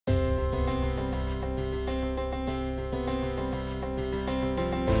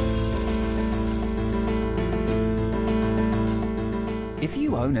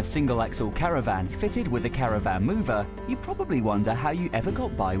you own a single-axle Caravan fitted with a Caravan mover, you probably wonder how you ever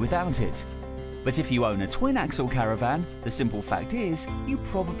got by without it. But if you own a twin-axle Caravan, the simple fact is, you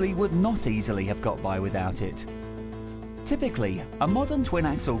probably would not easily have got by without it. Typically, a modern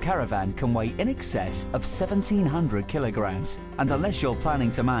twin-axle Caravan can weigh in excess of 1,700 kilograms, and unless you're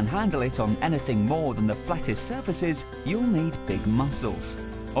planning to manhandle it on anything more than the flattest surfaces, you'll need big muscles.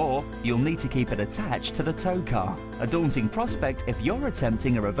 Or you'll need to keep it attached to the tow car, a daunting prospect if you're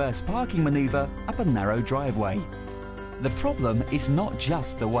attempting a reverse parking maneuver up a narrow driveway. The problem is not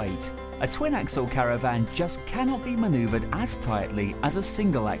just the weight. A twin-axle Caravan just cannot be maneuvered as tightly as a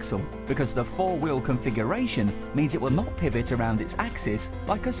single-axle because the four-wheel configuration means it will not pivot around its axis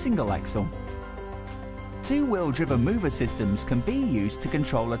like a single-axle. Two-wheel driven mover systems can be used to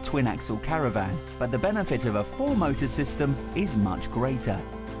control a twin-axle Caravan, but the benefit of a four-motor system is much greater.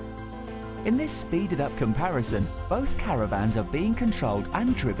 In this speeded-up comparison, both Caravans are being controlled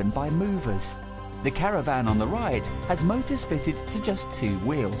and driven by movers. The Caravan on the right has motors fitted to just two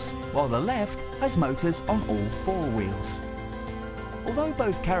wheels, while the left has motors on all four wheels. Although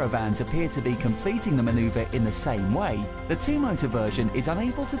both Caravans appear to be completing the maneuver in the same way, the two-motor version is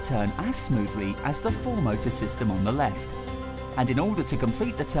unable to turn as smoothly as the four-motor system on the left. And in order to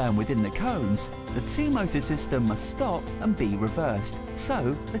complete the turn within the cones, the two-motor system must stop and be reversed,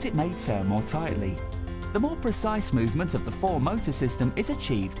 so that it may turn more tightly. The more precise movement of the four-motor system is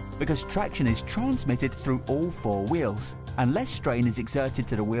achieved because traction is transmitted through all four wheels, and less strain is exerted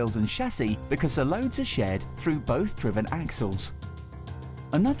to the wheels and chassis because the loads are shared through both driven axles.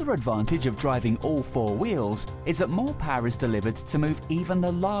 Another advantage of driving all four wheels is that more power is delivered to move even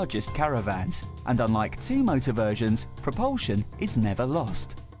the largest Caravans, and unlike two-motor versions, propulsion is never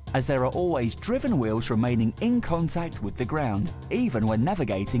lost, as there are always driven wheels remaining in contact with the ground, even when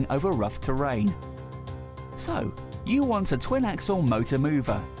navigating over rough terrain. So, you want a twin-axle motor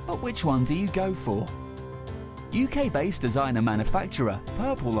mover, but which one do you go for? UK-based designer manufacturer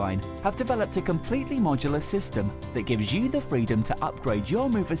Purple Line have developed a completely modular system that gives you the freedom to upgrade your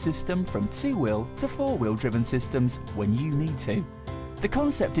mover system from two-wheel to four-wheel driven systems when you need to. The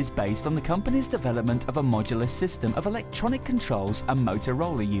concept is based on the company's development of a modular system of electronic controls and motor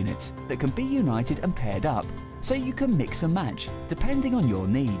roller units that can be united and paired up, so you can mix and match depending on your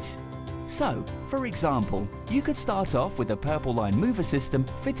needs. So, for example, you could start off with a Purple Line mover system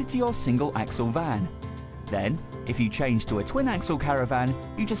fitted to your single-axle van. Then, if you change to a twin-axle Caravan,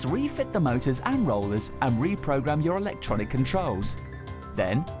 you just refit the motors and rollers and reprogram your electronic controls.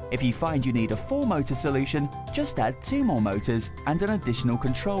 Then, if you find you need a four-motor solution, just add two more motors and an additional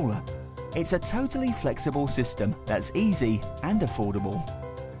controller. It's a totally flexible system that's easy and affordable.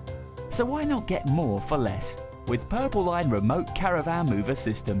 So why not get more for less with Purple Line remote Caravan mover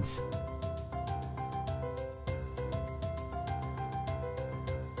systems?